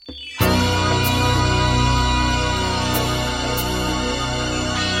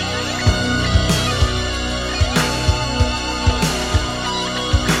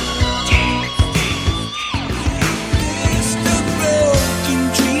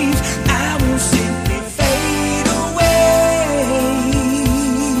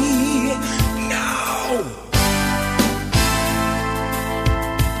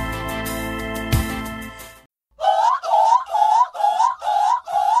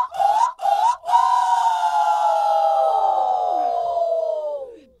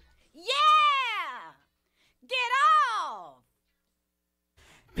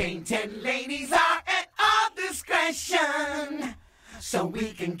Ten ladies are at our discretion, so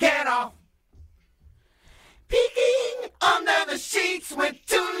we can get off. Peeking under the sheets with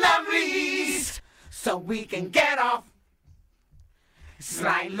two lovelies, so we can get off.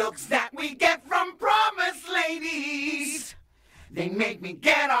 Sly looks that we get from promised ladies, they make me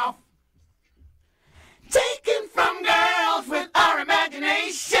get off. Taken from girls with our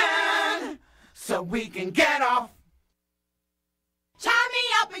imagination, so we can get off. Tie me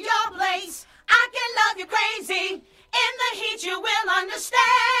up in your place, I can love you crazy. In the heat you will understand.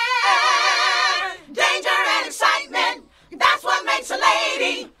 Danger and excitement, that's what makes a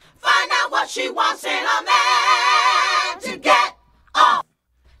lady. Find out what she wants in a man. To get off,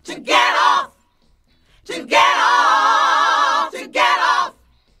 to get off, to get off, to get off,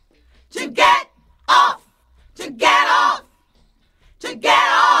 to get off, to get off, to get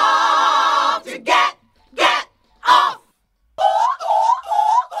off, to get off.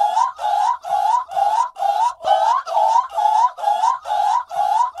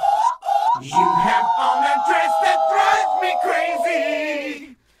 You have on a dress that drives me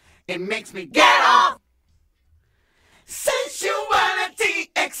crazy. It makes me get off. Sensuality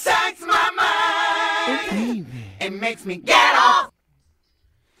excites my mind. It makes me get off.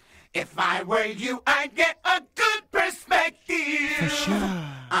 If I were you, I'd get a good perspective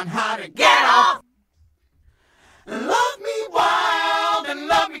on how to get off. Love me wild and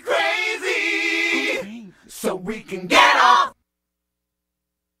love me crazy, so we can get off.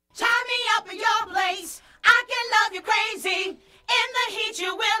 Tie me up in your place, I can love you crazy. In the heat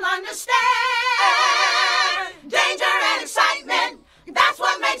you will understand. Danger and excitement, that's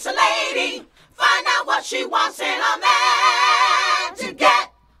what makes a lady. Find out what she wants in a man. To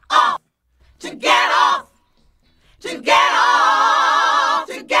get off, to get off, to get off,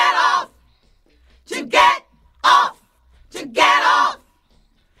 to get off, to get off, to get off,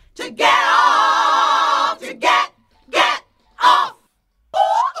 to get off, to get off.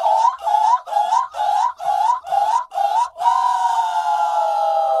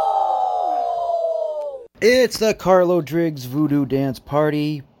 It's the Carlo Driggs Voodoo Dance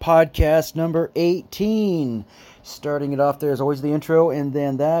Party, podcast number 18. Starting it off, there's always the intro, and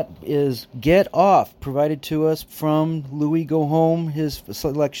then that is Get Off, provided to us from Louis Go Home, his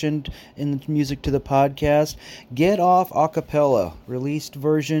selection in the music to the podcast. Get Off a cappella, released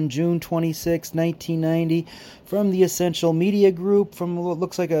version June 26, 1990, from the Essential Media Group, from what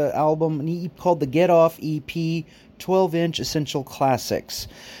looks like an album called the Get Off EP, 12-inch Essential Classics.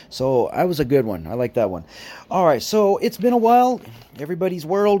 So that was a good one. I like that one. All right, so it's been a while. Everybody's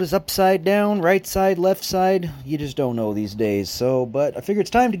world is upside down, right side, left side. You just don't know these days. But I figure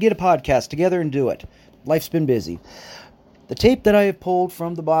it's time to get a podcast together and do it. Life's been busy. The tape that I have pulled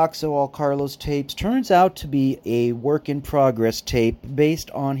from the box of all Carlos tapes turns out to be a work-in-progress tape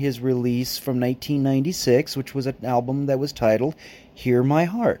based on his release from 1996, which was an album that was titled Hear My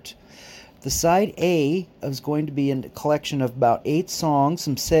Heart. The side A is going to be a collection of about 8 songs,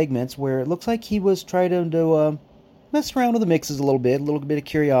 some segments, where it looks like he was trying to mess around with the mixes a little bit of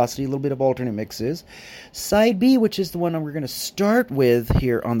curiosity, a little bit of alternate mixes. Side B, which is the one we're going to start with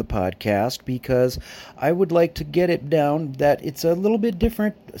here on the podcast, because I would like to get it down that it's a little bit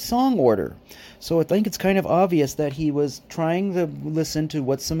different song order. So I think it's kind of obvious that he was trying to listen to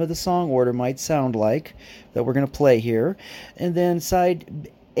what some of the song order might sound like that we're going to play here. And then side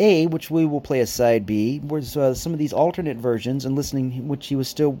A, which we will play as side B, was some of these alternate versions, and listening, which he was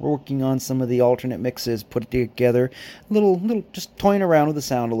still working on some of the alternate mixes, put together, little just toying around with the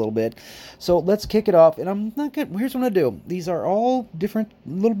sound a little bit. So let's kick it off, and here's what I'm going to do. These are all different,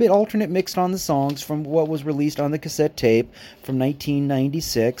 little bit alternate mixed on the songs from what was released on the cassette tape from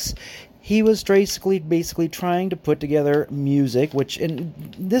 1996. He was basically trying to put together music, and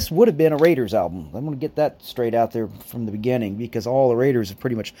this would have been a Raiders album. I'm going to get that straight out there from the beginning, because all the Raiders are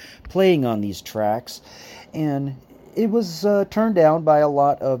pretty much playing on these tracks. And it was turned down by a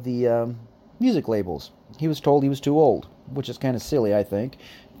lot of the music labels. He was told he was too old, which is kind of silly, I think,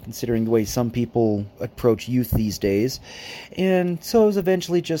 considering the way some people approach youth these days. And so it was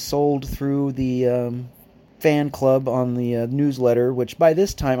eventually just sold through the fan club on the newsletter, which by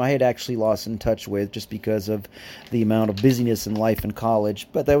this time I had actually lost in touch with just because of the amount of busyness in life in college.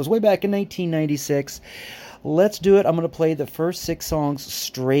 But that was way back in 1996. Let's do it. I'm going to play the first 6 songs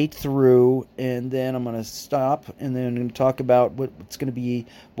straight through, and then I'm going to stop, and then I'm going to talk about what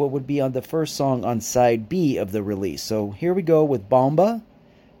would be on the first song on side B of the release. So here we go with Bomba,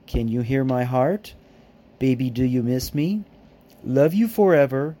 Can You Hear My Heart, Baby Do You Miss Me, Love You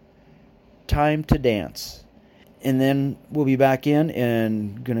Forever, Time to Dance. And then we'll be back in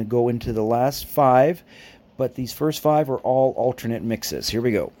and going to go into the last 5. But these first 5 are all alternate mixes. Here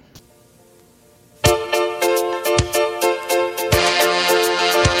we go.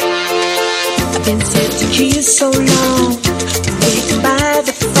 been sitting here so long, waiting by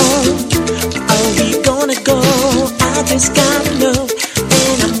the phone. Are we gonna go? I just gotta know.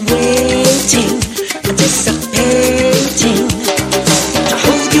 And I'm waiting, anticipating to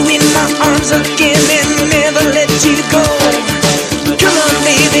hold you in my arms again and never let you go. Come on,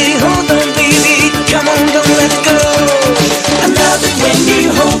 baby, hold on, baby. Come on, don't let go. I love it when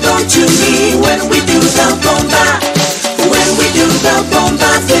you hold on to me when we do the bomba. When we do the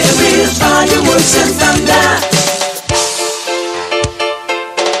bomba, there is fireworks and thunder.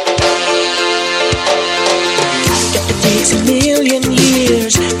 If it takes a million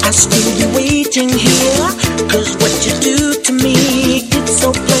years, I'll still be waiting here. 'Cause what you do to me, it's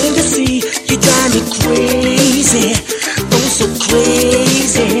so plain to see. You drive me crazy, oh so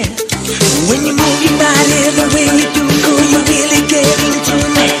crazy. When you move your body the way you do, girl, you're really getting to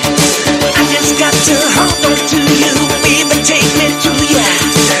me. I just got to hold on to you, baby, take me to ya.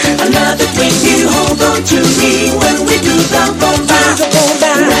 I love it when you hold on to me when we do the bomba.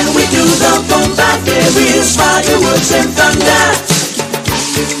 When we do the bomba, there is fireworks and thunder.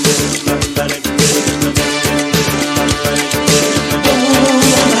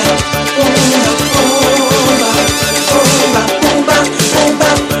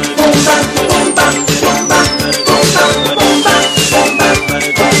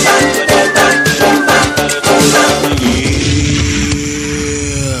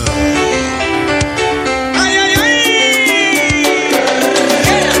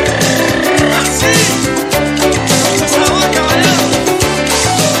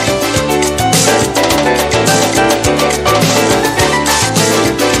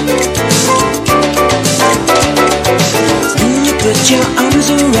 Put your arms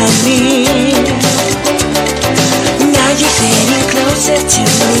around me. Now you're getting closer to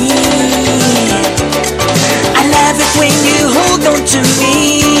me. I love it when you hold on to me.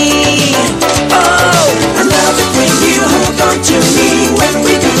 Oh, I love it when you hold on to me when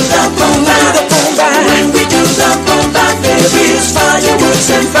we do the bomba. When we do the bomba, there is fireworks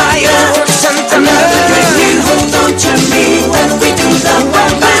and fire. I love it when you hold on to me when we do the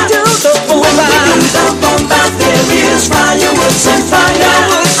bomba. When we do the bomba, there is fireworks and fire.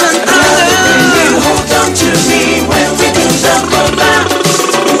 I love it when you hold on to me when we do the bomba.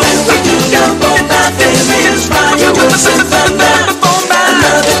 When we do the bomba, there is fireworks and thunder. I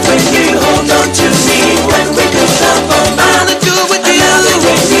love it when you hold on to me when we do the bomba. I love it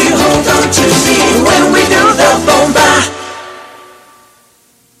when you hold on to me when we do the bomba.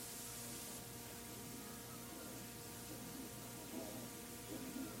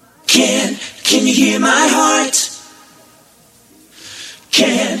 Can you hear my heart?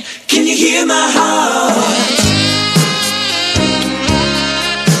 Can you hear my heart?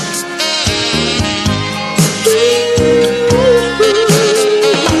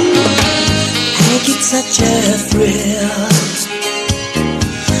 I get such a thrill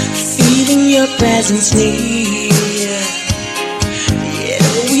feeling your presence near. It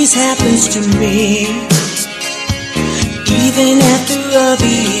always happens to me, even after all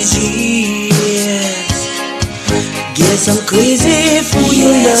these years. Guess I'm crazy for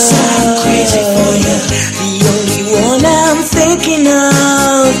your love. I'm crazy for you. The only one I'm thinking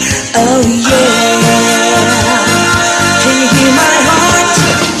of. Oh yeah. Can you hear my heart?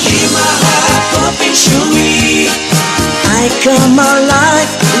 Hear my heart pumping surely. I come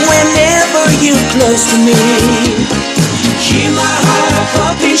alive whenever you're close to me. Hear my heart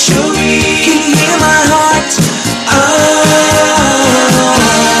pumping surely. Can you hear my heart?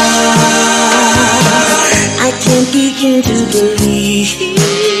 I can't begin to believe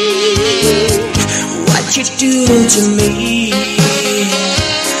what you're doing to me.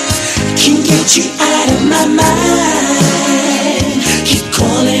 Can't get you out of my mind. Keep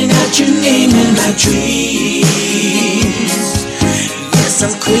calling out your name in my dreams. Yes,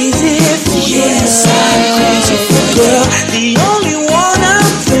 I'm crazy for you. Yes, I'm crazy for you. Girl, the only one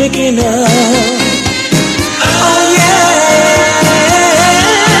I'm thinking of. Oh yeah.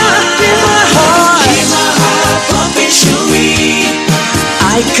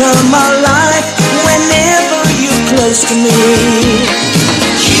 I come alive whenever you're close to me.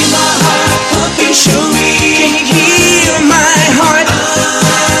 Hear my heart pumping surely. Can you hear my heart?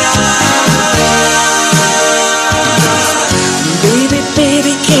 Baby,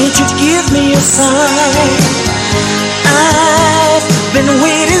 baby, can't you give me a sign? I've been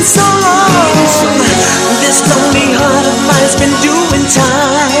waiting so long. This lonely heart of mine's been doing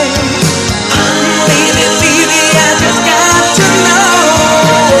time. Baby, baby, I just got to know.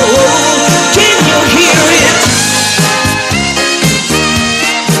 Can you hear it?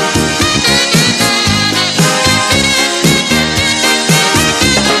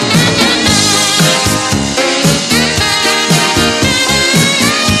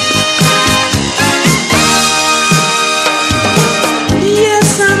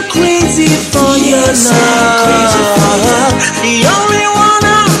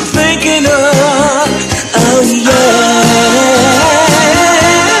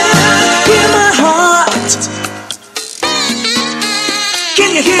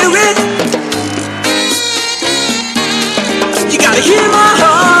 hear my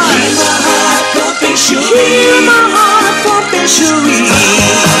heart pumping, Cherie. Hear my heart pumping, Cherie.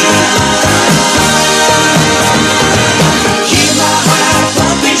 Hear my heart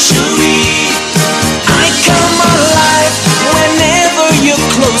pumping, Cherie. I come alive whenever you're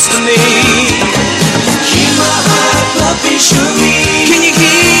close to me. Hear my heart pumping, Cherie. Can you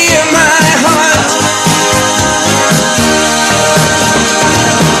hear my heart?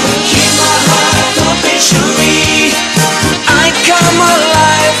 Hear my heart pumping, Cherie. I come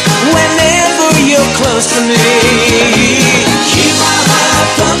alive whenever you're close to me. Hear my heart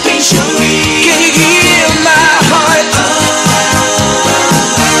pumping, Cherie. Can you hear my heart?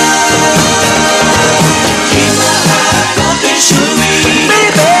 Hear my heart pumping, Cherie.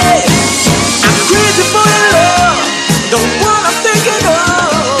 Baby, I'm crazy for your love. The one I'm thinking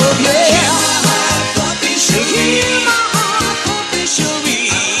of, yeah. Hear my heart pumping, Cherie. Hear my heart pumping, Cherie.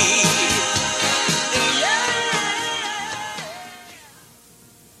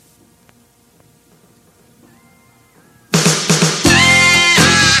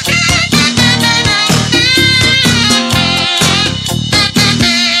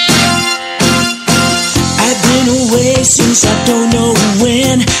 I've been away since I don't know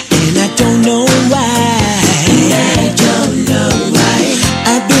when, and I don't know why. I don't know why.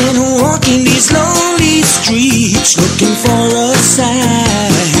 I've been walking these lonely streets looking for a sign.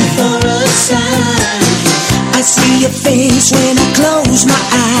 I see your face when I close my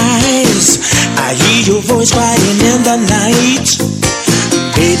eyes. I hear your voice crying in the night.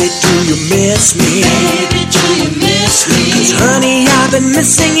 Baby, do you miss me? Baby, do you miss me? 'Cause honey, I've been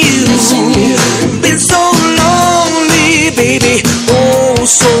missing you. Been so lonely, baby. Oh,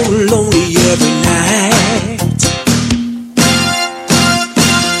 so lonely every night.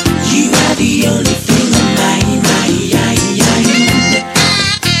 You are the only thing on my mind.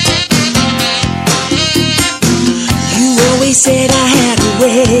 You always said I had a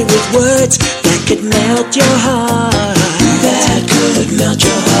way with words that could melt your heart. That could melt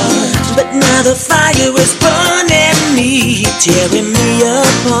your heart. But now the fire is burning me, tearing me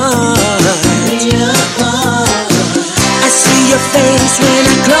apart. I see your face when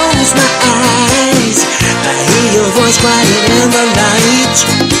I close my eyes. I hear your voice crying in the night.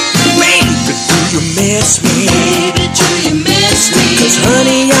 Baby, do you miss me? Baby, do you miss me? 'Cause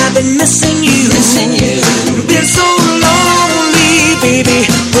honey, I've been missing you. Been so lonely, baby.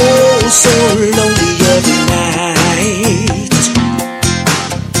 Oh, so lonely every night.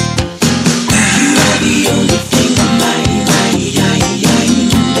 You are the only thing on my mind.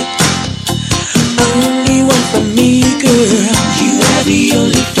 Only one for me, girl. You are the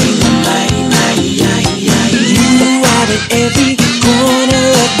only thing on my mind. You are in every corner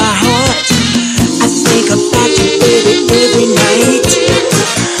of my heart. I think about you, baby, every night.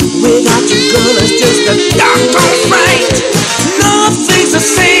 Without you, girl, it's just a dark, don't right. Nothing's the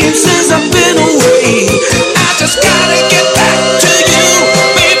same since I've been away. I just gotta get back to you,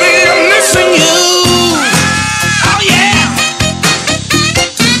 baby, I'm missing you. Oh yeah.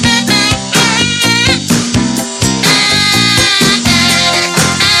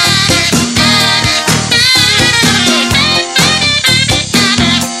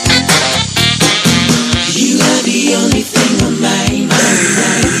 You are the only thing on my mind.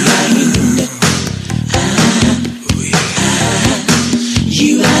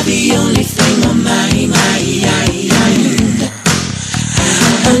 You are the only thing on my mind.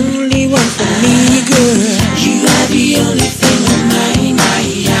 Only one for me, girl. You are the only thing on my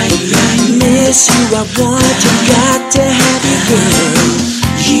mind. Miss you, I want you, got to have you, girl.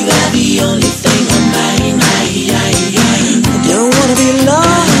 You are the only thing on my mind. Don't wanna be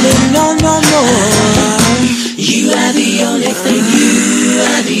lonely, no, no, no. You are the only thing. You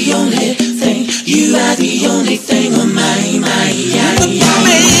are the only thing. You are the only thing on my mind.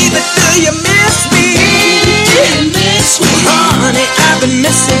 Baby, do you miss me? Do you miss me? Honey, I've been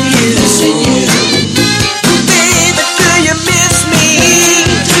missing you. Baby, do you miss me?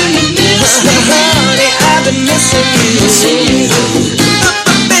 Do you miss me? Honey, I've been missing you.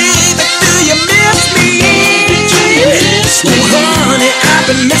 Baby, do you miss me? Do you miss me? Honey, I've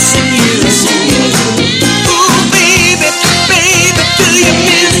been missing you. Ooh, baby, baby, do you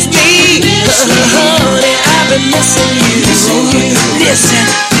miss me? Honey, I've been missing you. Listen,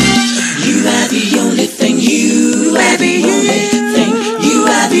 you are the only thing. You are the only thing. You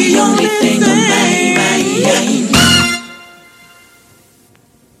are the only thing on my mind.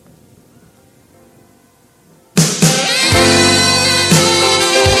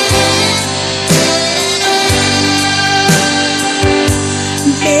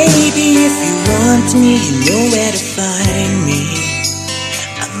 Baby, if you want me, you know where to find me.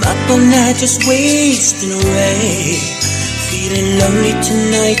 I'm up all night just wasting away. feeling lonely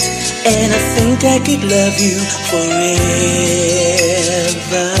tonight, and I think I could love you forever.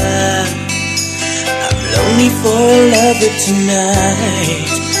 I'm lonely for a lover tonight,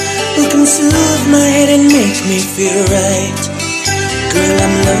 who can soothe my head and make me feel right. Girl,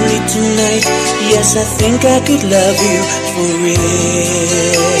 I'm lonely tonight, yes, I think I could love you forever.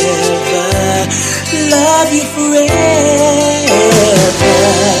 Love you forever.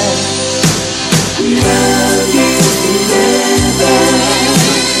 Love you forever.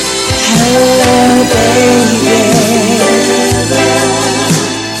 Hello, baby.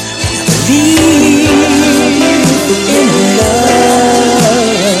 Believe in love.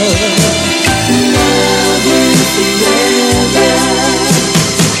 Love you forever.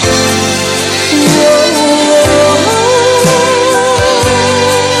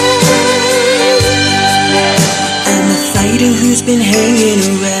 I'm a fighter who's been hanging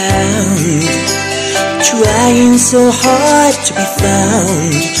around, trying so hard to be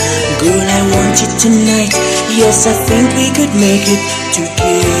found. Girl, I want you tonight, yes, I think we could make it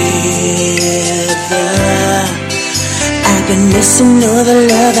together. I've been missing all the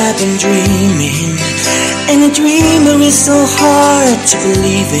love I've been dreaming, and a dreamer is so hard to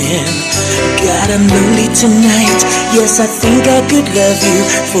believe in. God, I'm lonely tonight, yes, I think I could love you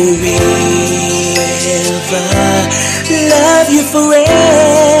forever. Love you forever.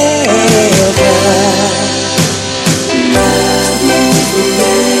 Love you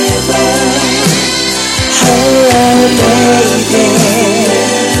forever. Hello, baby.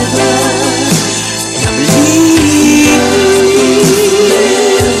 I believe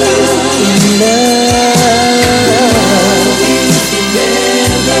in love.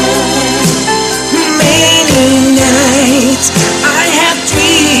 Many nights I have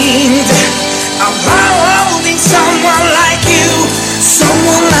dreamed of holding someone like you,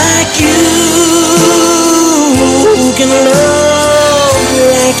 someone like you who can love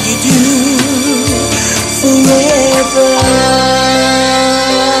like you do forever,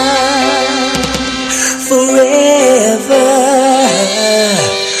 forever.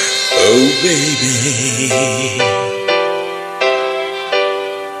 Oh, baby.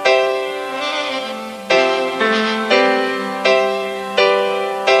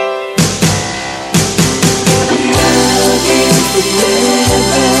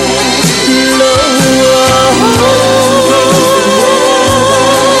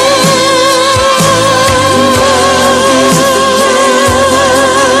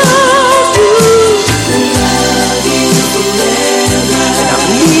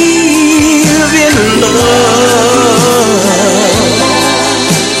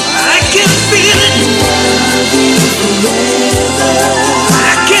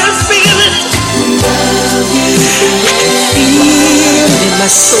 My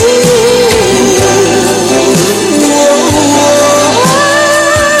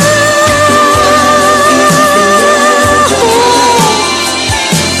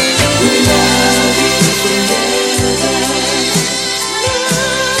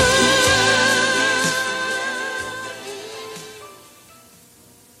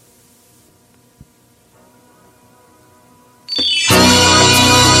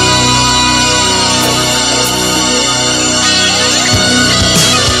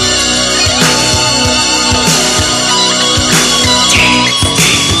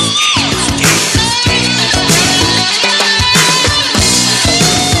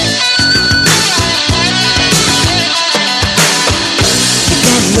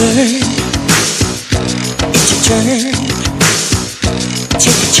it's your turn.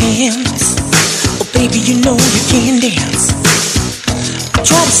 Take a chance. Oh, baby, you know you can dance. I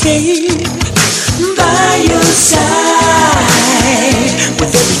try to stay by your side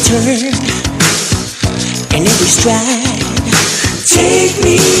with every turn and every stride. Take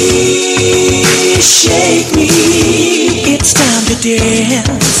me, shake me. It's time to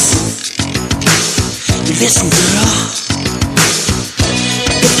dance. Listen, girl.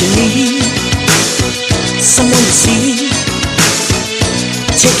 You need someone to see.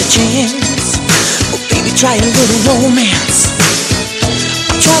 Take a chance. Oh, baby, try a little romance.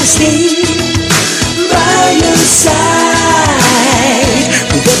 I try to stay by your side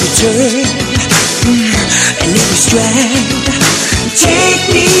with every turn and every stride. Take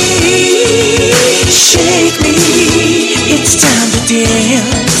me, shake me. It's time to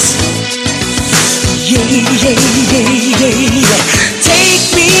dance. Yeah, yeah, yeah, yeah. Take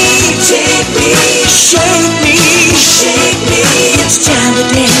me, shake me, shake me. It's time to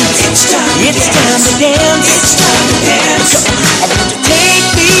dance. It's time to dance. It's time to dance. I want to take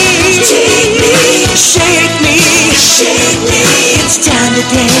me, shake me, shake me. It's It's time to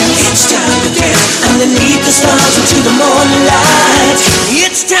dance. It's time to dance. Underneath the stars into the morning light.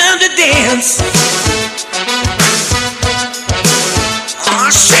 It's time to dance. Oh,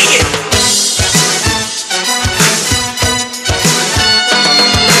 shake it.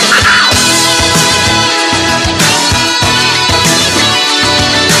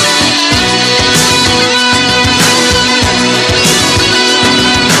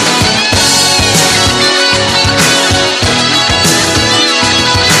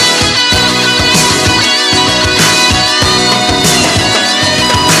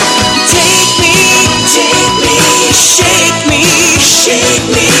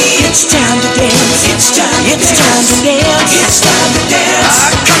 It's time to dance. It's time to dance. It's time to dance.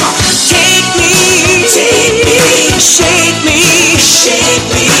 Come on. Take me, shake me, shake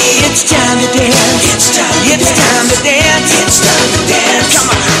me. It's time to dance. It's time to dance. It's time to dance.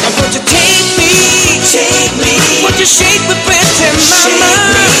 Come on. Now won't you take me, won't you shake me, pretty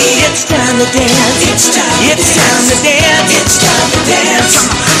mama? It's time to dance. It's time to dance. It's time to dance.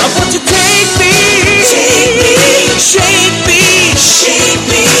 Come on. Now won't you take me, shake me, shake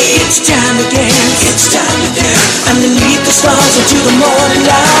me. It's time to dance. It's time to dance. Underneath the stars into the morning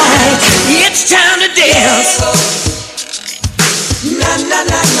light. It's time to dance. Na na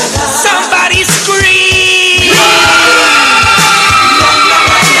na na na. Somebody scream. Na na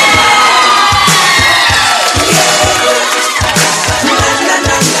na na na. Na na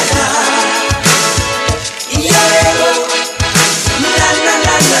na na na. Yeah. Na na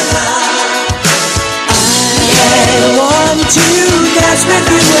na na na. I want to dance with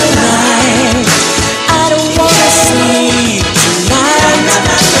you tonight. I don't wanna sleep tonight.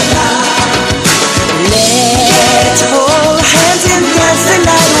 Let's hold hands and dance the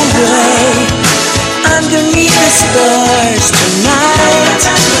night away underneath the stars tonight.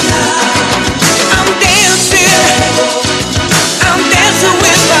 I'm dancing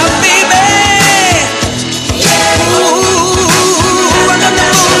with my baby. Ooh, under the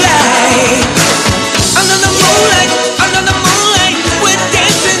moonlight. Under the moonlight, we're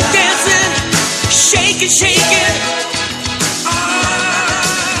dancing, shaking.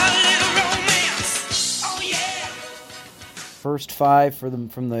 Little romance. Oh yeah. First 5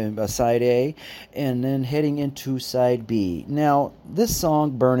 from the side A, and then heading into side B. Now, this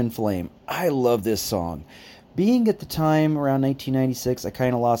song, Burnin' Flame, I love this song. Being at the time, around 1996, I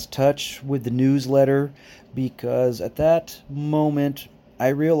kind of lost touch with the newsletter, because at that moment, I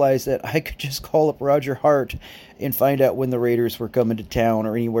realized that I could just call up Roger Hart and find out when the Raiders were coming to town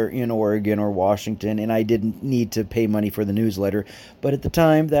or anywhere in Oregon or Washington, and I didn't need to pay money for the newsletter. But at the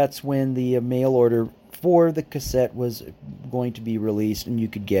time, that's when the mail order for the cassette was going to be released and you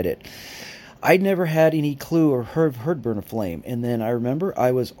could get it. I'd never had any clue or heard Burn a Flame. And then I remember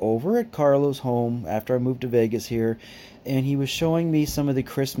I was over at Carlo's home after I moved to Vegas here, and he was showing me some of the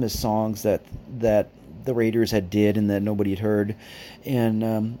Christmas songs that the Raiders had did and that nobody had heard.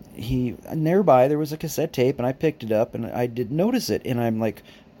 And nearby there was a cassette tape, and I picked it up and I did notice it, and I'm like,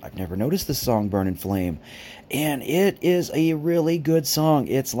 I've never noticed this song, Burnin' Flame. And it is a really good song.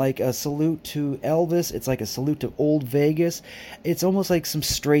 It's like a salute to Elvis. It's like a salute to old Vegas. It's almost like some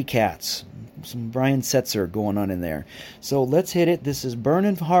Stray Cats, some Brian Setzer going on in there. So let's hit it. This is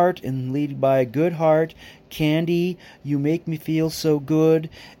Burnin' Heart and lead by Good Heart, Candy, You Make Me Feel So Good,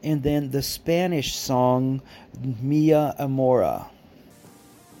 and then the Spanish song, Mia Amora.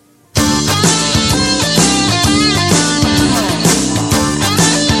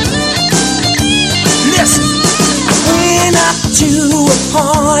 Listen, I went up to a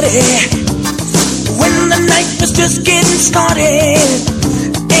party when the night was just getting started,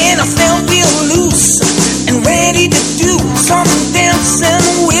 and I felt real loose and ready to do some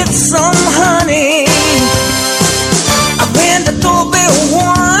dancing with some honey. I rang the doorbell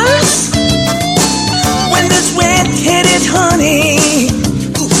once when this red-headed honey,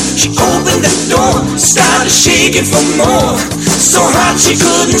 she opened the door, started shaking for more. So hot she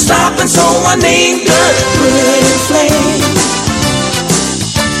couldn't stop, and so I named her Burnin' Flame.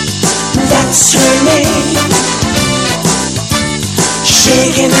 That's her name.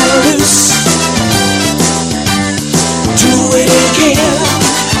 Shaking her loose. Do it again.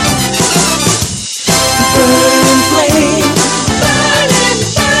 Burnin' Flame.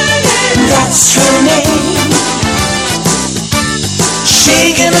 That's her name.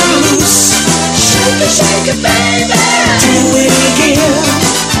 Shaking her loose. Shake it, baby. Do it again.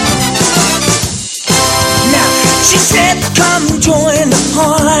 Now, she said, come join the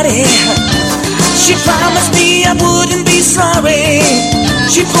party. She promised me I wouldn't be sorry.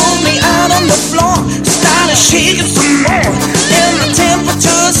 She pulled me out on the floor, started shaking some more, and the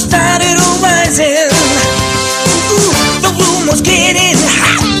temperature started rising. Ooh, the room was getting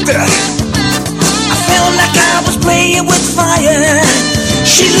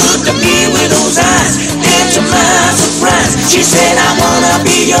She looked at me with those eyes, and to my surprise, she said, I wanna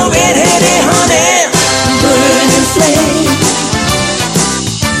be your red-headed honey. Burning flame,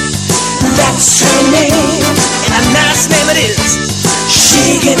 that's her name, and a nice name it is.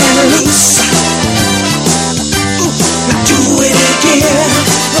 Shaking and loose. Ooh, do it again.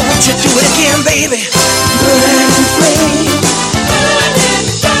 Won't you do it again, baby? Burning flame,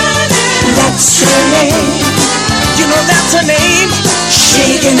 that's her name. You know that's her name.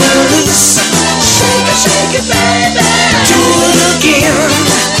 Shaking and loose. Shake it, baby. Do it again.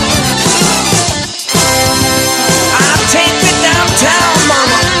 I'll take you downtown,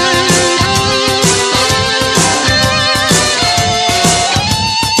 mama.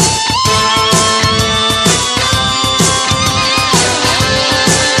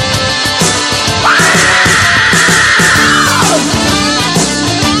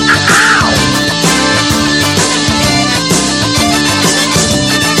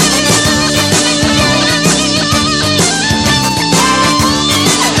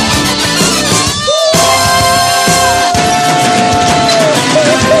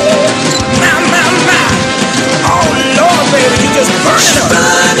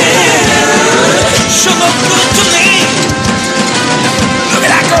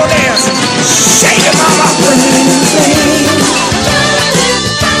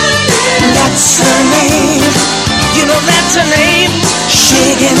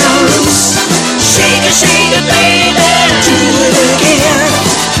 Shake it, baby. Do it again.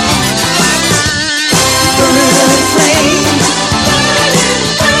 Burning flame.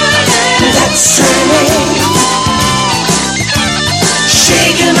 That's her name.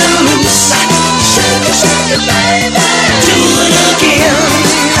 Shaking and loose. Shake it, baby. Do it again.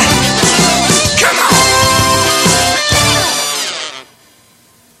 Come on.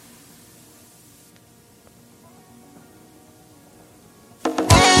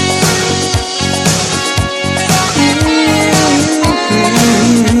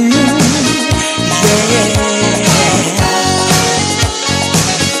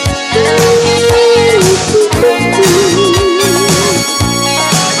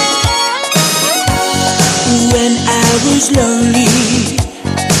 Lonely,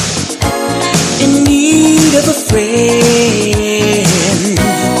 in need of a friend,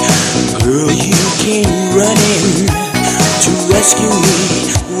 girl, you came running to rescue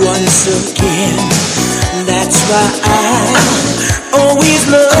me once again. That's why I always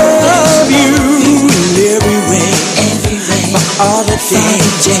love you in every way, for all the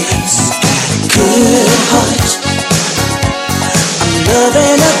days. You got a good heart. I'm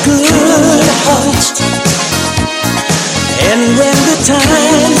loving a good heart. And when the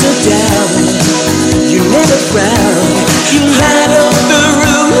times are down, you never frown. You light up the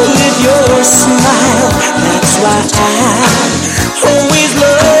room with your smile. That's why I always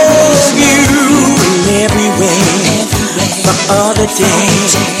love you in every way, for all the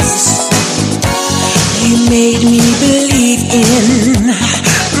days. You made me believe in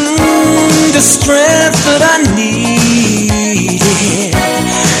the strength that I needed.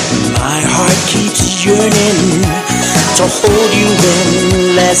 My heart keeps yearning to hold you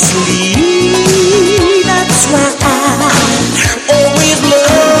endlessly. That's why I always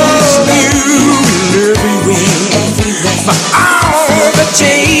love you in every way, for all the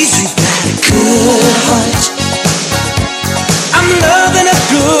days. You got a good heart. I'm loving a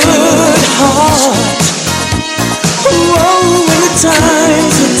good heart. Oh, when the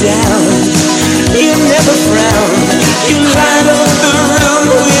times are down, you never frown. You light up the room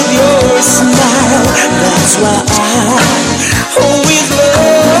with your smile. That's why I always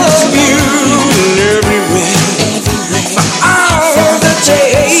love you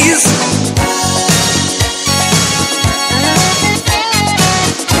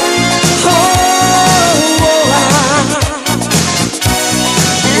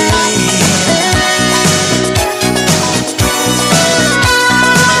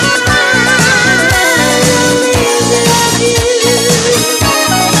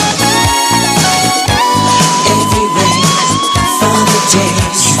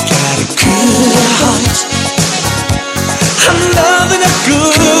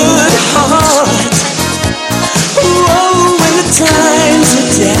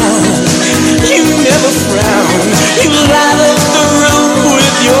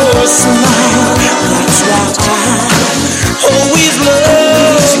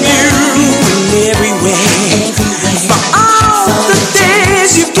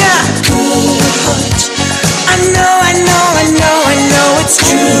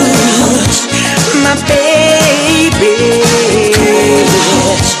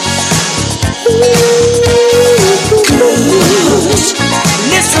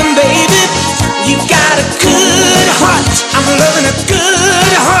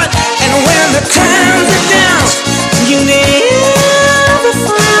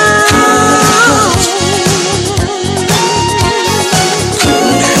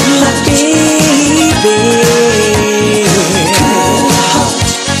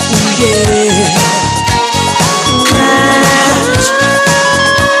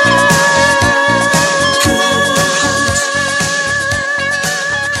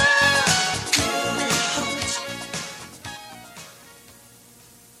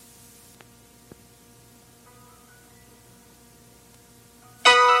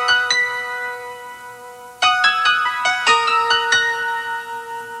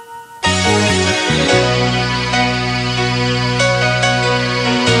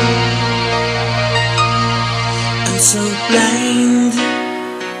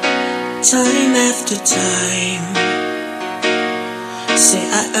time after time. Say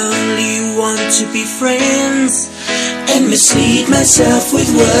I only want to be friends and mislead myself with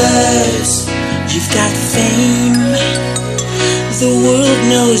words. You've got fame, the world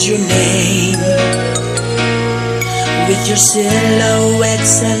knows your name. With your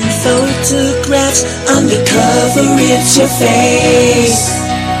silhouettes and photographs, undercover it's your face.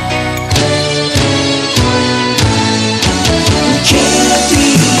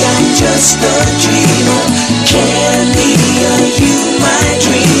 Candy, I'm just a dreamer. Candy, are you my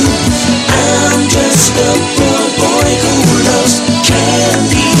dream? I'm just a poor boy who loves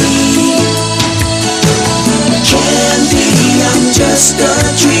candy. Candy, I'm just a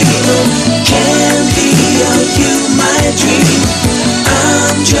dreamer. Candy, are you my dream?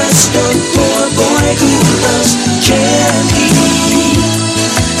 I'm just a poor boy who loves candy.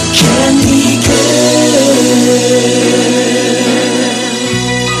 Candy girl.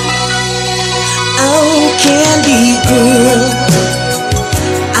 Oh, candy girl,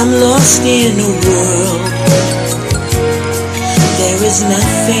 I'm lost in a world. There is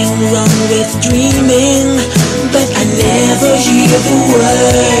nothing wrong with dreaming, but I never hear the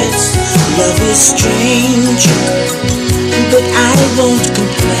words. Love is strange, but I won't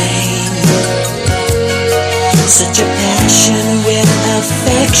complain. Such a passion with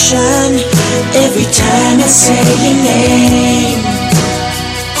affection every time I say your name.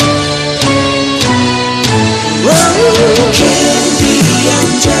 Whoa, candy,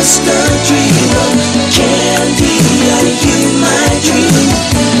 I'm just a dreamer. Candy, are you my dream?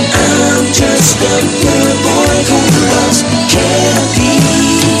 I'm just a poor boy who loves candy.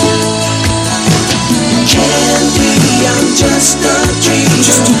 Candy, I'm just a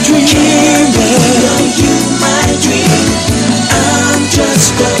dreamer. Candy, are you my dream? I'm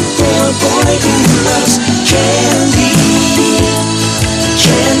just a poor boy who loves candy.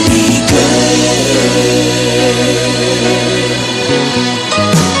 Candy girl.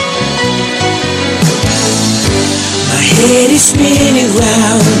 My head is spinning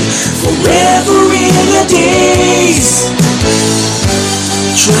round forever in a daze,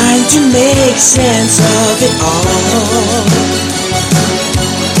 trying to make sense of it all.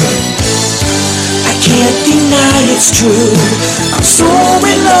 I can't deny it's true, I'm so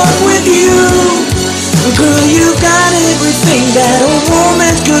in love with you. Girl, you got everything that a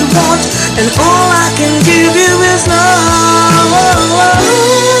woman could want, and all I can give you is love.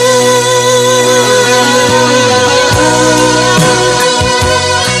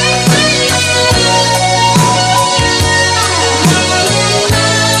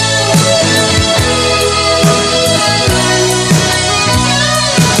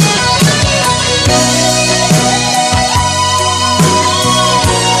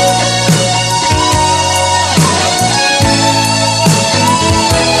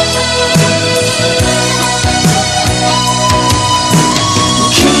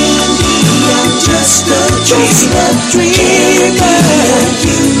 Just a dreamer,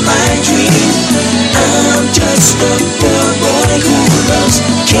 you my dream. I'm just a poor boy who loves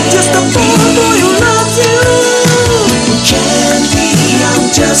candy. Just a poor boy who loves you. Candy, I'm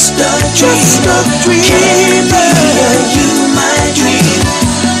just a dreamer. You my dream.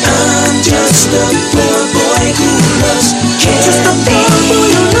 I'm just a poor boy who loves candy. Just a poor boy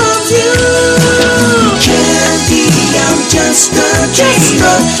who loves you. Candy, I'm just a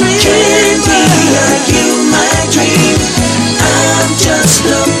dreamer. Candy, are you my dream? I'm just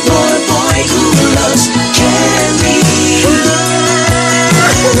a poor boy who loves candy.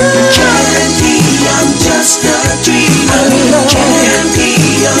 Candy, I'm just a dreamer. Candy,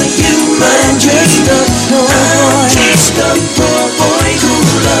 are you my dream? I'm just a poor boy who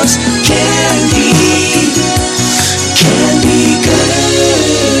loves candy. Candy girl.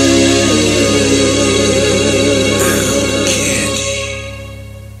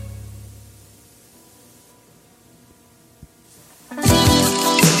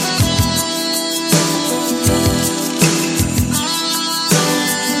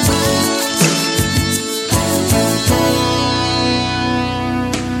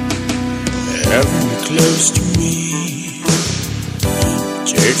 Close to me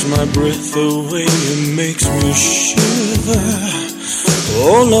takes my breath away and makes me shiver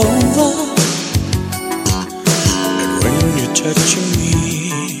all over. And when you're touching me,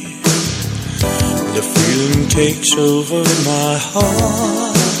 the feeling takes over my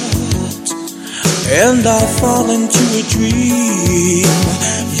heart, and I fall into a dream.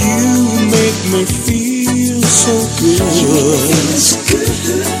 You make me feel so good.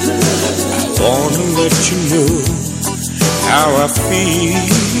 I wanna let you know how I feel.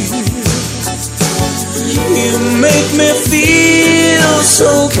 You make me feel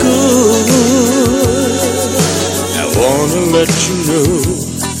so good. I wanna let you know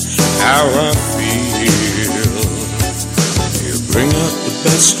how I feel. You bring out the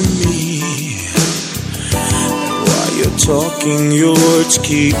best of me. And while you're talking, your words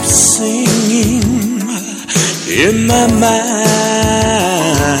keep singing in my mind.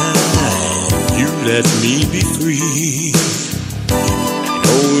 You let me be free. And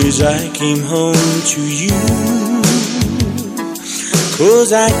always I came home to you,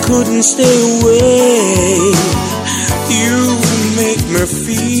 'cause I couldn't stay away. You make me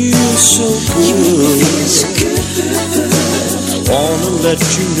feel so good. I wanna let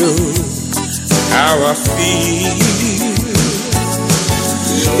you know how I feel.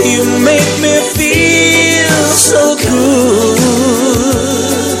 You make me feel so good.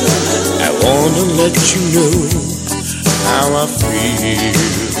 I wanna let you know how I feel.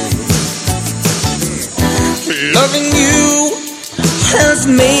 Loving you has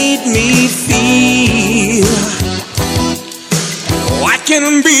made me feel I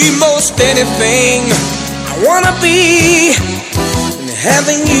can be most anything I wanna be. And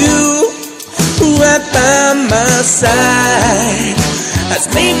having you right by my side has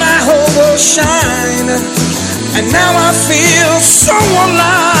made my whole world shine. And now I feel so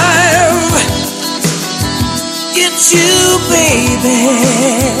alive. It's you, baby.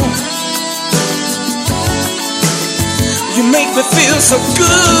 You make me feel so good.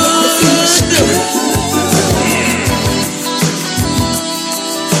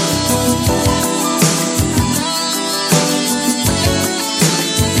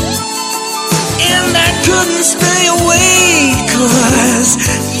 And I couldn't stay away, 'cause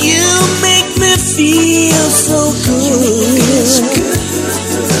you make me feel so good.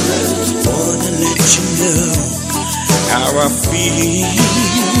 Wanna let you know how I feel.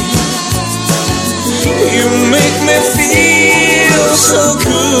 You make me feel so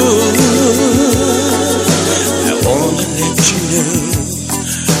good. I wanna let you know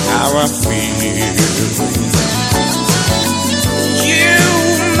how I feel. You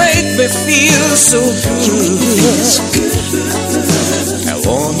make me feel so good. I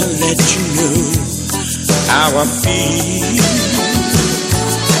wanna let you know how I feel.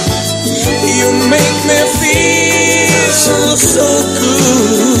 You make me feel so good.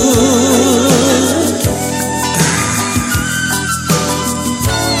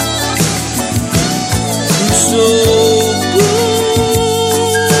 So good.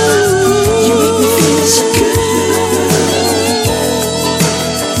 You make me feel so good.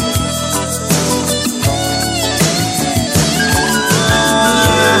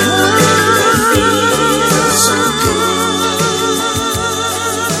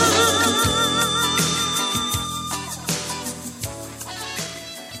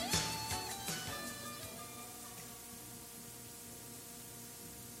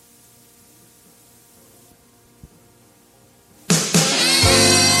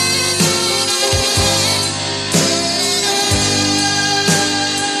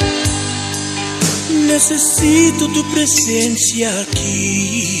 Necesito tu presencia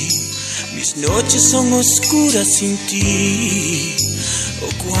aquí. Mis noches son oscuras sin ti.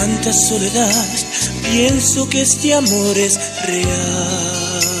 Oh, cuánta soledad. Pienso que este amor es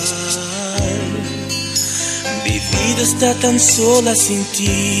real. Mi vida está tan sola sin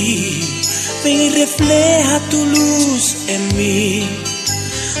ti. Ven y refleja tu luz en mí.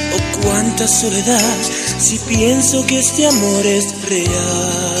 Oh, cuánta soledad. Si pienso que este amor es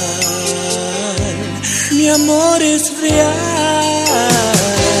real. Mi amor es real.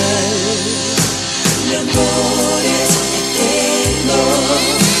 Mi amor es eterno.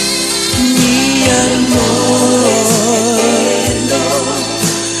 Mi amor es eterno.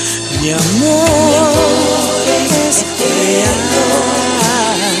 Mi amor es real.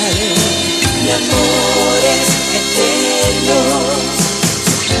 Mi amor es eterno.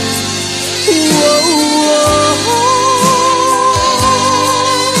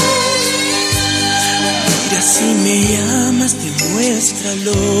 Si me amas,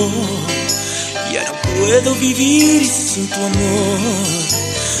 demuéstralo. Ya no puedo vivir sin tu amor.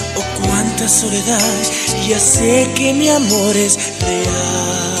 Oh, cuánta soledad. Ya sé que mi amor es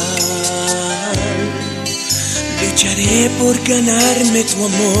real. Lucharé por ganarme tu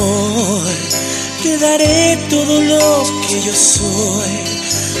amor. Te daré todo lo que yo soy.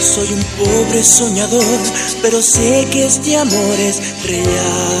 Soy un pobre soñador, pero sé que este amor es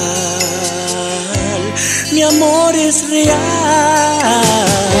real. Mi amor es real.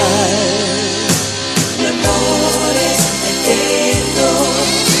 Mi amor es eterno.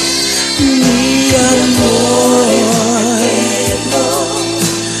 Mi amor es eterno.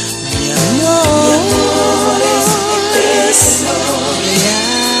 Mi amor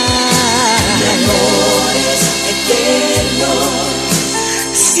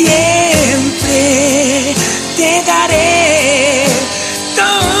siempre te daré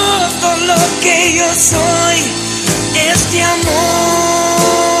todo lo que yo soy. Este amor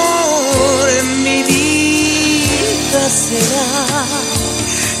en mi vida será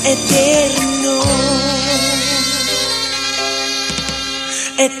eterno,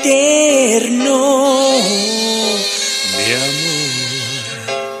 eterno, mi amor.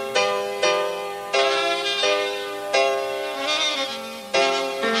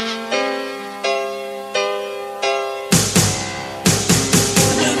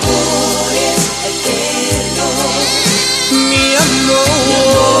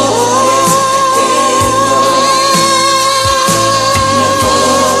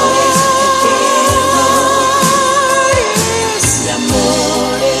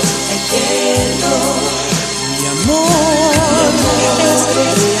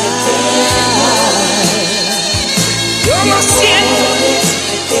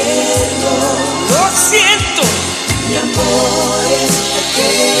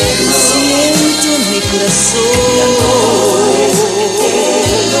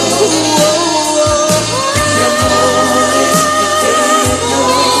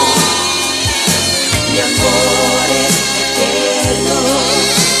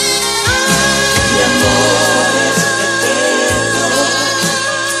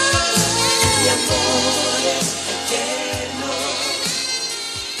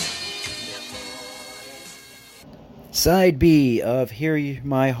 Side B of Hear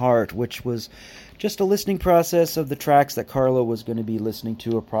My Heart, which was just a listening process of the tracks that Carlo was going to be listening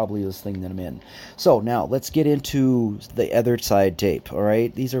to, or probably listening them in. So now let's get into the other side tape, all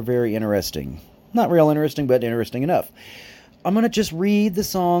right? These are very interesting. Not real interesting, but interesting enough. I'm going to just read the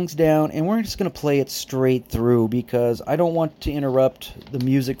songs down, and we're just going to play it straight through because I don't want to interrupt the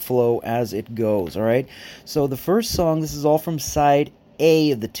music flow as it goes, all right? So the first song, this is all from side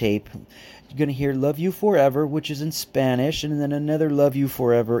A of the tape. You're going to hear Love You Forever, which is in Spanish, and then another Love You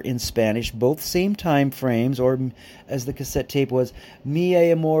Forever in Spanish, both same time frames, or as the cassette tape was, Mi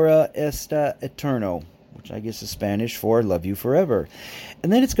Amor Está Eterno, which I guess is Spanish for Love You Forever.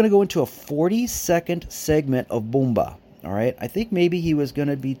 And then it's going to go into a 40-second segment of Bomba. All right, I think maybe he was going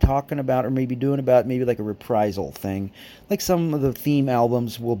to be talking about, or maybe doing about, maybe like a reprisal thing, like some of the theme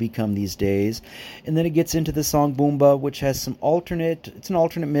albums will become these days. And then it gets into the song Boomba, which has some it's an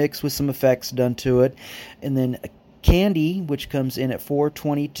alternate mix with some effects done to it. And then Candy, which comes in at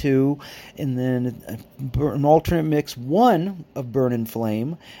 4:22, and then an alternate mix 1 of Burn and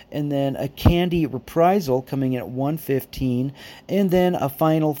Flame, and then a Candy reprisal coming in at 1:15, and then a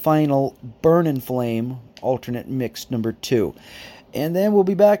final Burn and Flame alternate mix number 2. And then we'll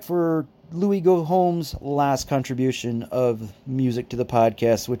be back for Louis Gohome's last contribution of music to the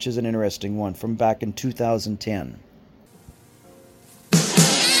podcast, which is an interesting one from back in 2010.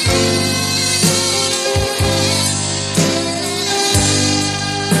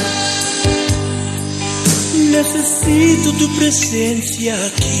 Necesito tu presencia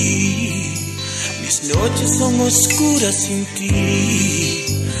aquí. Mis noches son oscuras sin ti.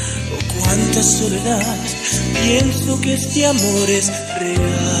 Oh, cuánta soledad. Pienso que este amor es real.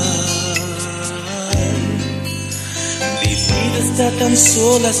 Mi vida está tan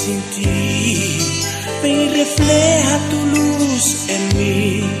sola sin ti. Ven y refleja tu luz en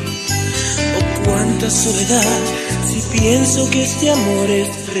mí. Oh, cuánta soledad. Si pienso que este amor es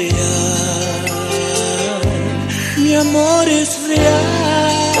real. Mi amor es real.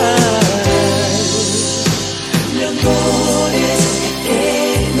 Mi amor es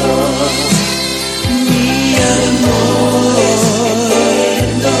eterno. Mi amor es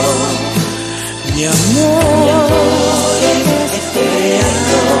eterno. Mi amor es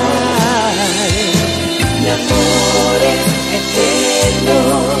eterno. Mi amor es eterno.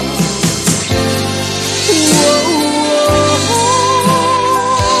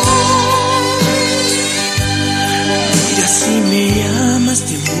 Si me amas,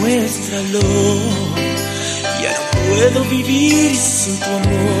 demuéstralo. Ya no puedo vivir sin tu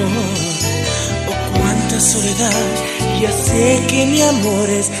amor. Oh, cuánta soledad. Ya sé que mi amor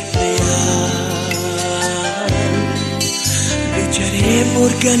es real. Lucharé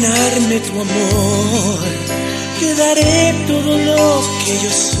por ganarme tu amor. Te daré todo lo que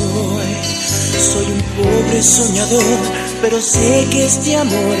yo soy. Soy un pobre soñador, pero sé que este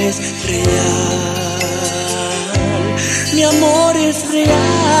amor es real. Mi amor es real.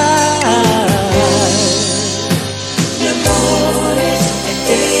 Mi amor es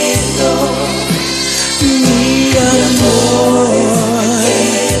eterno. Mi amor es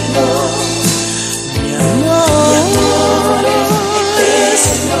eterno. Mi amor es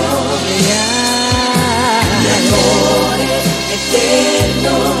eterno. Mi amor es eterno.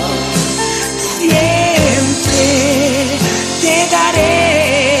 Siempre te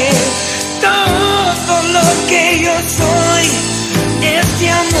daré todo lo que yo soy. Este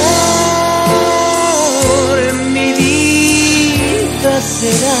amor en mi vida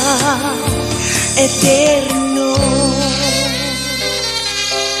será eterno,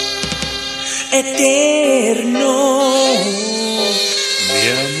 eterno, mi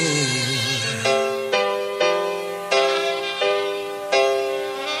amor.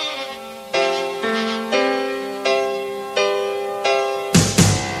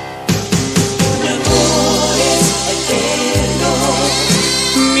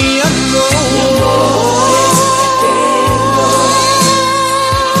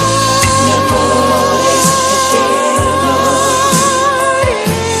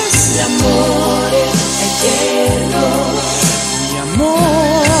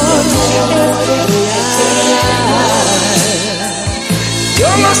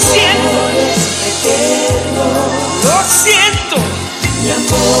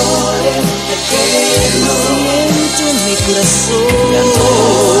 Siento en mi corazón, mi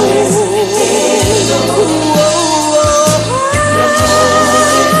amor es eterno.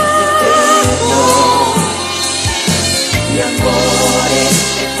 Mi amor es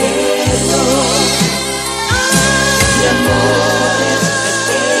eterno. Mi amor es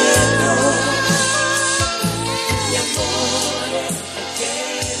eterno. Mi amor es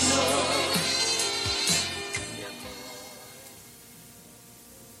eterno.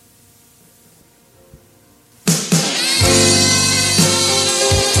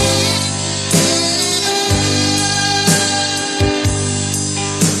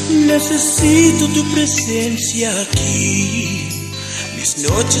 Necesito tu presencia aquí. Mis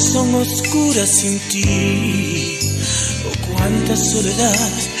noches son oscuras sin ti. Oh, cuánta soledad.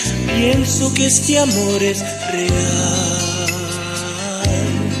 Pienso que este amor es real.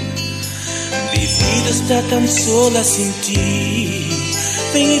 Mi vida está tan sola sin ti.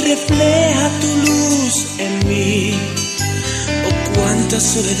 Ven y refleja tu luz en mí. Oh, cuánta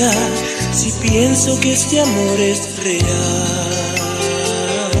soledad. Si pienso que este amor es real.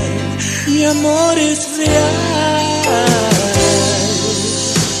 Mi amor es real.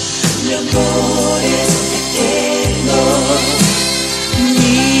 Mi amor es eterno.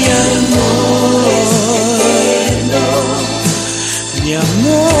 Mi amor es eterno. Mi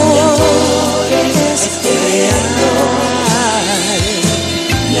amor es real.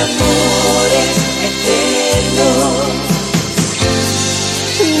 Mi amor es eterno.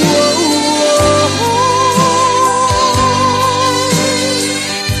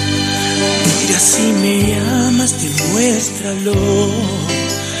 Si me amas, demuéstralo.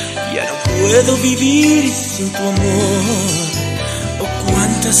 Ya no puedo vivir sin tu amor. Oh,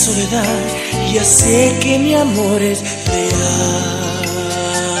 cuánta soledad. Ya sé que mi amor es real.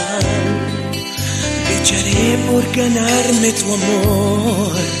 Lucharé por ganarme tu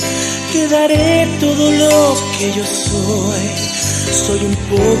amor. Te daré todo lo que yo soy. Soy un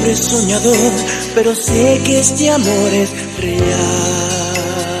pobre soñador, pero sé que este amor es real.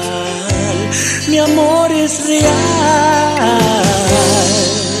 Mi amor es real.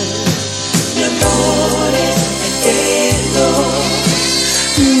 Mi amor es eterno.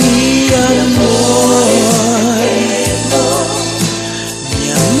 Mi amor es eterno. Mi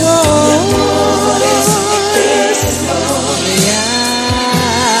amor es eterno.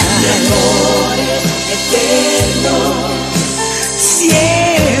 Real. Mi amor es eterno.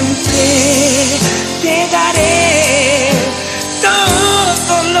 Siempre te daré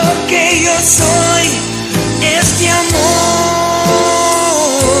todo lo que yo soy. Este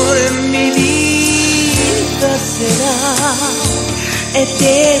amor en mi vida será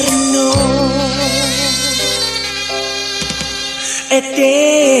eterno,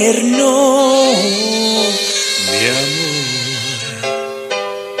 eterno,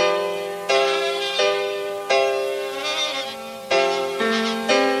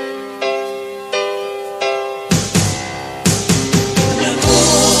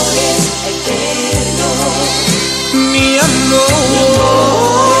 mi amor.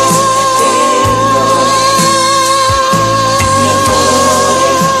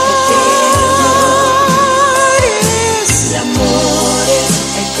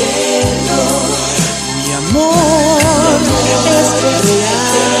 Mi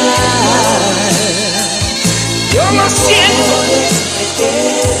amor es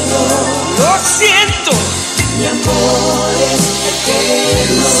eterno.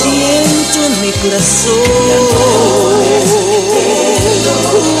 Siento en mi corazón. Mi amor es eterno.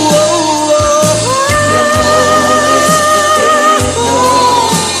 Mi amor es eterno.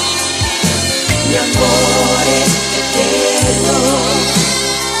 Mi amor es eterno.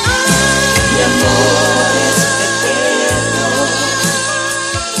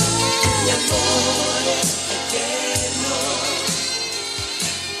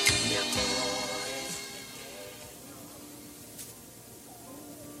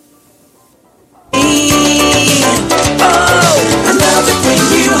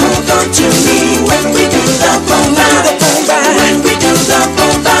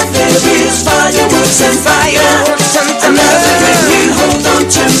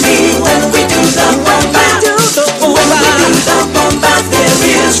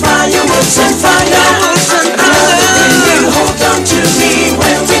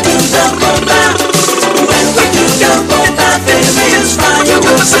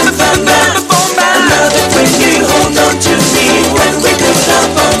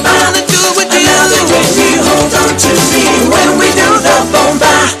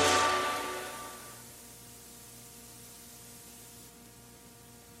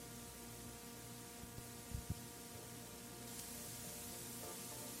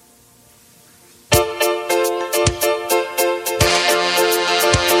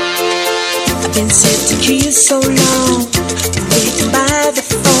 queues so long, waiting by the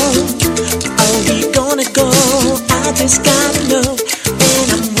phone. Are we gonna go? I just gotta know. And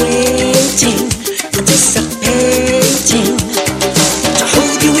I'm waiting, anticipating to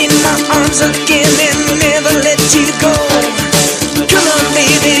hold you in my arms again and never let you go. Come on,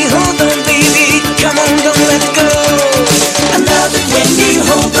 baby, hold on, baby. Come on, don't let go. I love it when you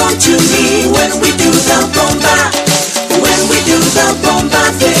hold on to me when we do the bomba. When we do the bomba,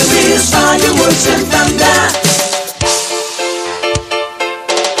 there is fireworks and thunder.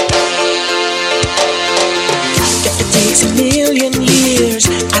 If it takes a million years,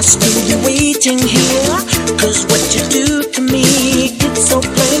 I'll still be waiting here. 'Cause what you do to me, it's so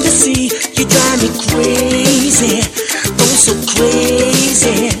plain to see. You drive me crazy, oh so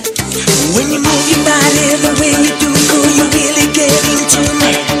crazy. When you move your body the way you do, girl, you really get into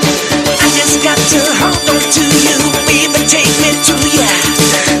me. I just got to hold on to you, baby, take me to ya.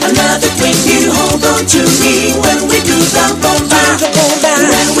 I love it when you hold on to me when we do the bomba.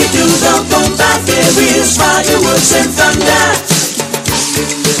 When we do the bomba, there is fireworks and thunder.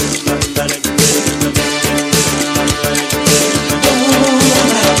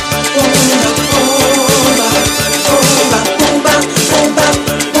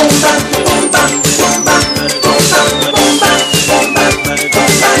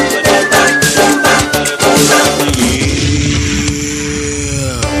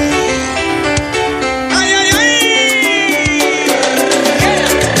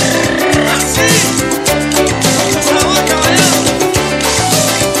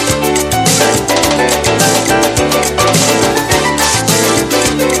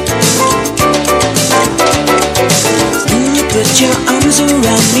 Your arms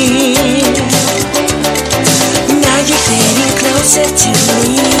around me. Now you're getting closer to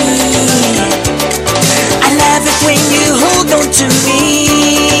me. I love it when you hold on to me.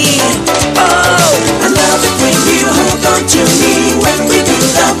 Oh, I love it when you hold on to me when we do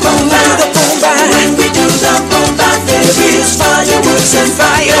the bomba. When we do the bomba, there is fireworks and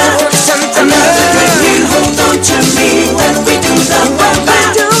fire. I love it when you hold on to me when we do the bomba.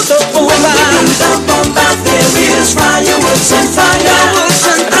 When we do the bomba, there is fireworks and fire.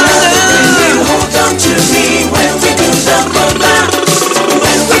 I love it when you hold on to me when we do the bomba.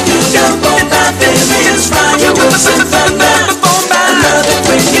 When we do the bomba, there is fireworks and thunder. I love it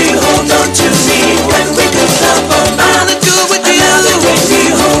when you hold on to me when we do the bomba. I love it when you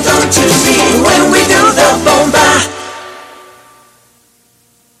hold on to me when we do the bomba.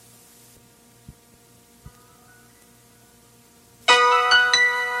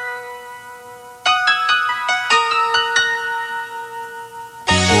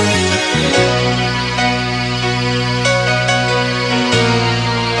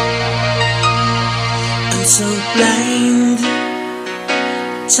 I'm so blind,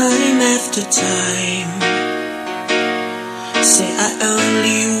 time after time. Say I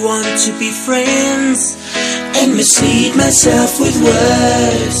only want to be friends and mislead myself with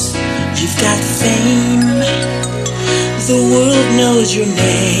words. You've got fame, the world knows your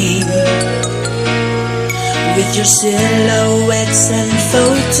name. With your silhouettes and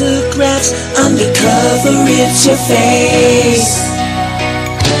photographs, undercover it's your face.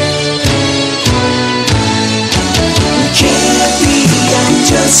 Can't be, I'm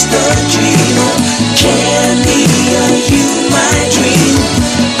just a dreamer. Can't be, are you my dream?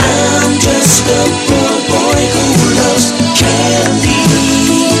 I'm just a poor boy who loves candy.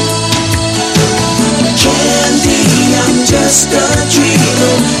 Candy, I'm just a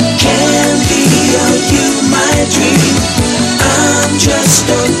dreamer. Candy, are you my dream? I'm just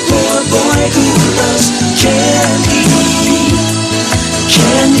a poor boy who loves candy.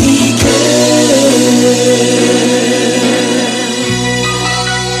 Candy girl.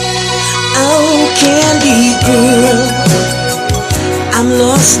 Oh, candy girl, I'm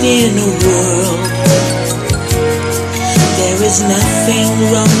lost in a world. There is nothing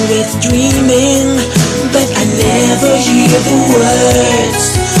wrong with dreaming, but I never hear the words.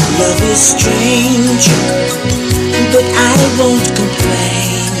 Love is strange, but I won't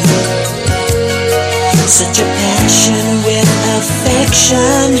complain. Such a passion with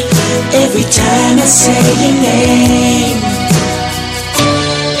affection every time I say your name.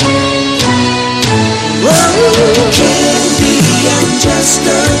 Candy, I'm just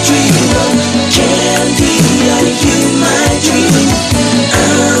a dreamer. Candy, are you my dream?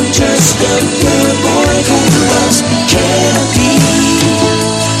 I'm just a poor boy who loves candy.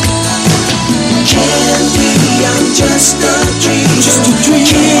 Candy, I'm just a dreamer.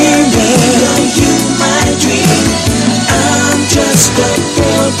 Candy, are you my dream? I'm just a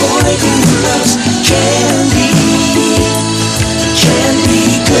poor boy who loves candy. Candy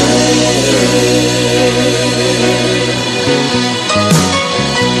girl.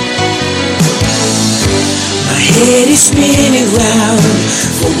 body spinning round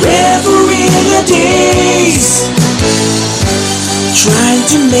forever in the days, trying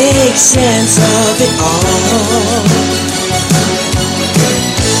to make sense of it all.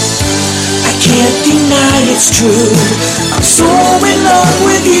 I can't deny it's true, I'm so in love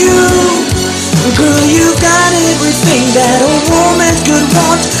with you. Girl, you got everything that a woman could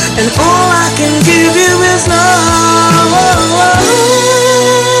want, and all I can give you is love.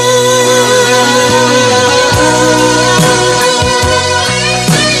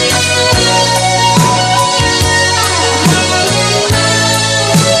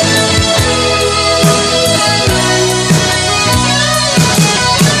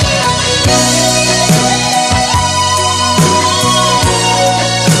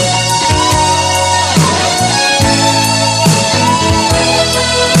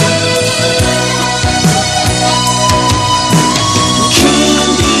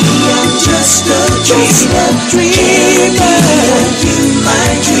 Just a dreamer, you my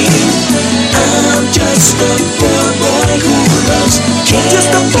dream. I'm just a poor boy who loves candy.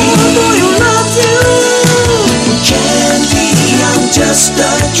 Just a poor boy who loves you. Candy, I'm just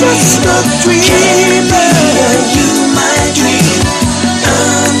a dreamer, you my dream.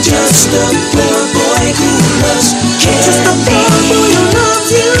 I'm just a poor boy who loves candy. Just a poor boy who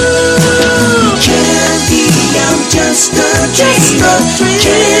loves you. Candy, I'm just a dreamer.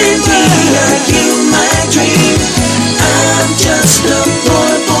 Candy, you my dream. I'm just a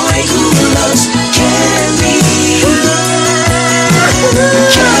poor boy who loves candy.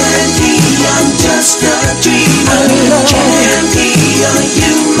 Candy, I'm just a dream. Candy, are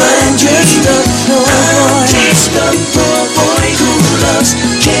you my dream? I'm just a poor boy who loves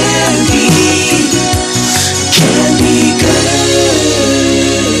candy. Candy girl.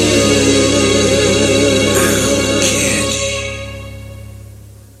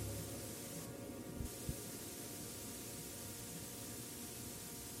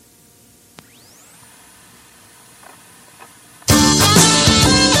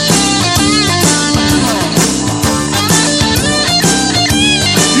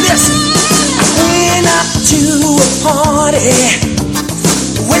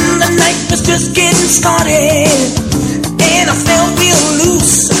 When the night was just getting started, and I felt real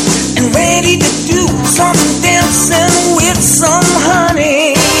loose and ready to do some dancing with some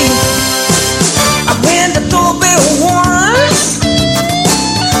honey. When the doorbell was,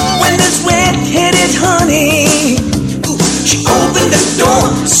 when this red-headed honey, she opened the door,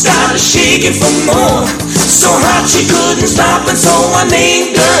 started shaking for more, so hot she couldn't stop, and so I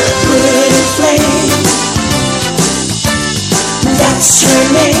named her Pretty Flame. That's her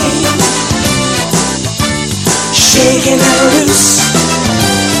name. Shaking her loose.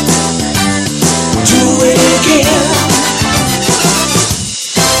 Do it again.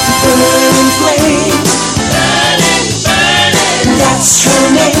 Burning flame. Burning, burning. That's her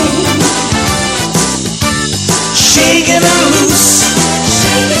name. Shaking her loose.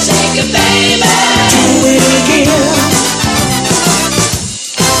 Shake it, baby. Do it again.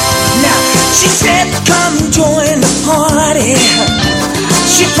 Now she said, come join the party.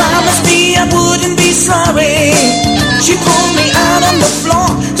 She promised me I wouldn't be sorry. She pulled me out on the floor,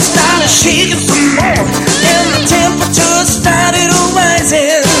 started shaking some more, and the temperature started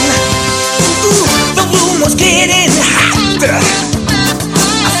rising. Ooh, the room was getting hot.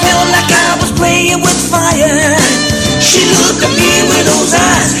 I felt like I was playing with fire. She looked at me with those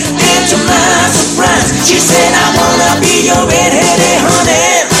eyes, and to my surprise, she said, I wanna be your red-headed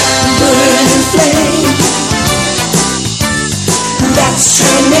honey. Burning flame. That's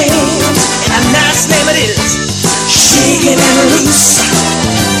her name, and a nice name it is. Shaking and loose.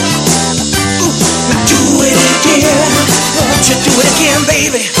 Ooh, now do it again. Won't you do it again,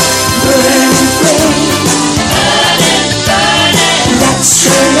 baby? Burning flame. Burning, burning. That's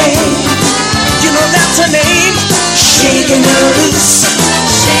her name. You know that's her name. Shaking and loose.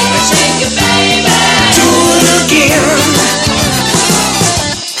 Shake it, baby. Do it again.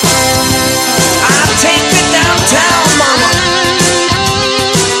 I'll take you downtown, mama.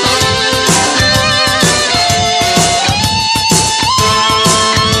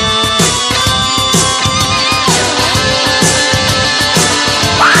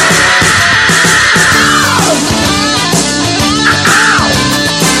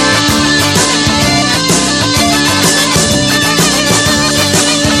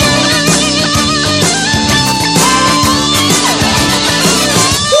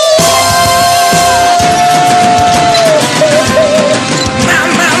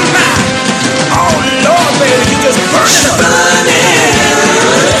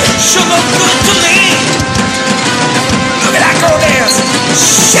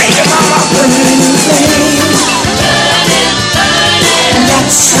 Shake it, mama. Burning flame.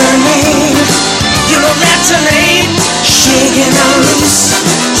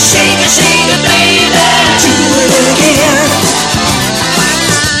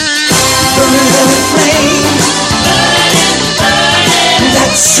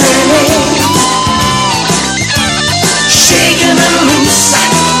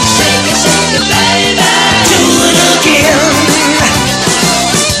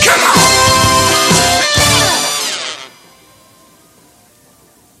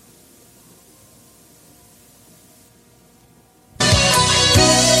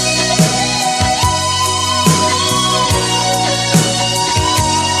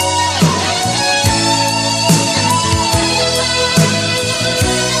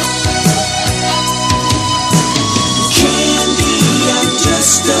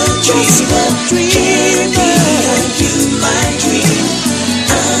 dreamer. Are you my dream?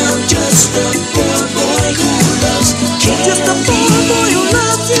 I'm just a poor boy who loves candy. Just a poor boy who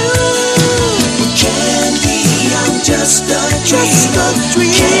loves you. Candy, I'm just a dreamer.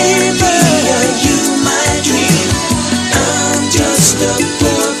 Candy, are you my dream? I'm just a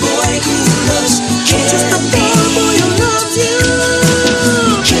poor boy who loves candy. Just a poor boy who loves you.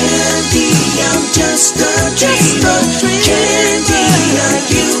 Candy, I'm just a dreamer. Candy, are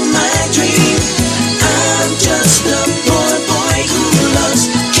you my dream? I'm just a poor boy who loves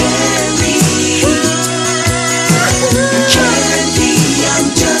candy. Candy, I'm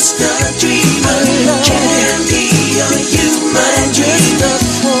just a dreamer. Candy, are you my dream?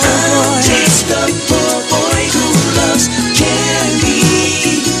 I'm just a poor boy who loves candy.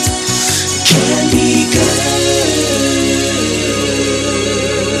 Candy girl.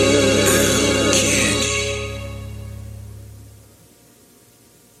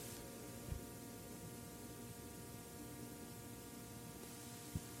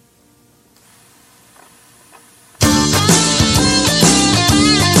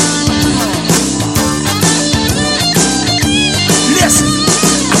 Listen,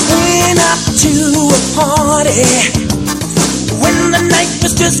 I went out to a party when the night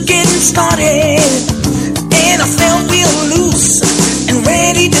was just getting started, and I felt real loose and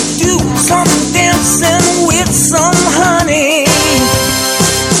ready to do some dancing with some honey.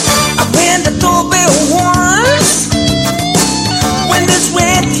 I rang the doorbell once when this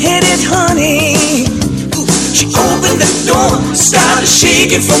red-headed honey, she opened the door, started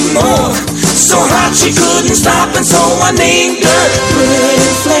shaking for more. So hot she couldn't stop, and so I named her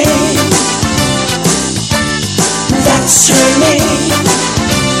Pretty Flame. That's her name.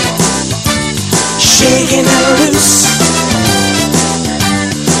 Shaking her loose.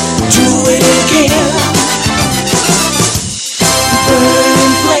 Do it again.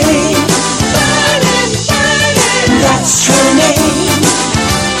 Burning flame. That's her name.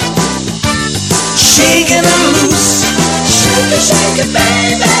 Shaking her loose. Shake it, shake it,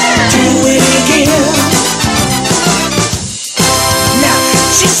 baby. Do it again. Now,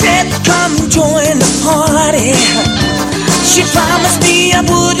 she said, come join the party. She promised me I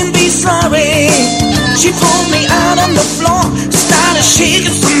wouldn't be sorry. She pulled me out on the floor, started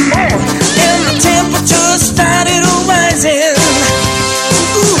shaking some more, and the temperature started rising.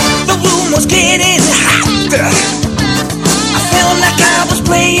 Ooh, the room was getting hot. I felt like I was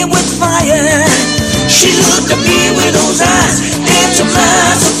playing with fire. She looked at me with those eyes, and to my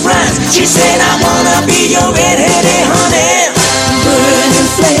surprise, she said, I wanna be your red-headed honey. Burning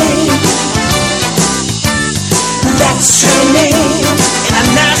flame. That's her name, and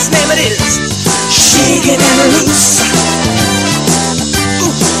a nice name it is. Shaking and loose.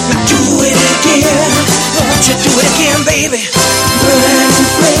 Ooh, now do it again. Won't you do it again, baby? Burning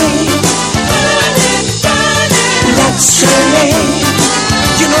flame. That's her name.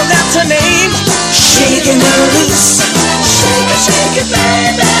 You know that's her name. Shaking and loose. Shake it, shake it,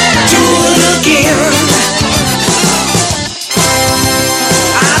 baby. Do it again.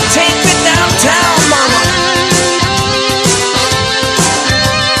 I'll take me downtown, mama.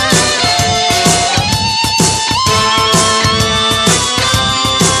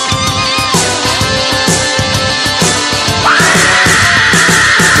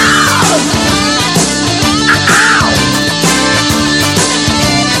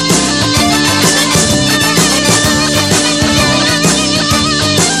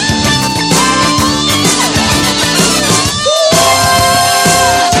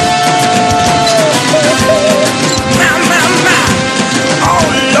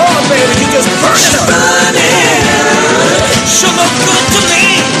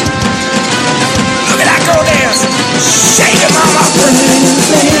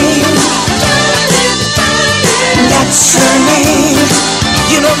 That's her name.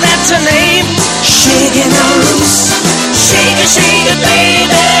 You know that's her name. Shaking her loose. Shake it,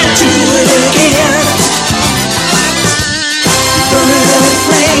 baby. Do it again. Burning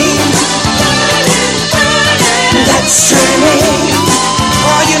flame. That's her name.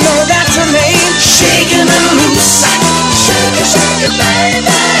 Oh, you know that's her name. Shaking her loose. Shake it, baby.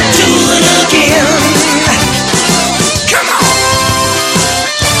 Do it again. Come on.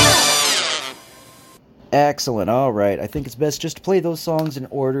 Excellent. All right. I think it's best just to play those songs in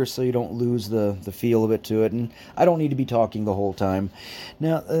order so you don't lose the feel of it to it. And I don't need to be talking the whole time.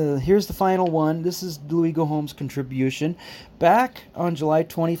 Now, here's the final one. This is Louis Gohom's contribution. Back on July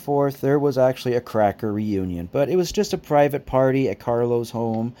 24th, there was actually a Cracker reunion. But it was just a private party at Carlo's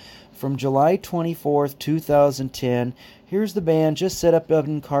home. From July 24th, 2010, Here's the band just set up down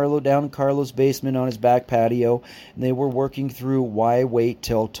in Carlo's basement on his back patio, and they were working through Why Wait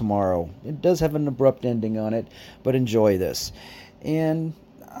Till Tomorrow. It does have an abrupt ending on it, but enjoy this. And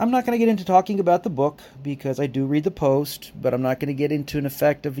I'm not going to get into talking about the book, because I do read the Post, but I'm not going to get into an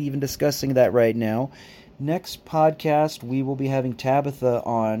effect of even discussing that right now. Next podcast, we will be having Tabitha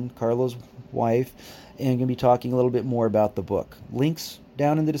on, Carlo's wife, and going to be talking a little bit more about the book. Links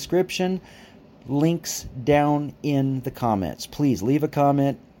down in the description. Links down in the comments. Please leave a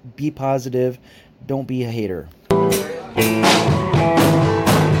comment. Be positive. Don't be a hater.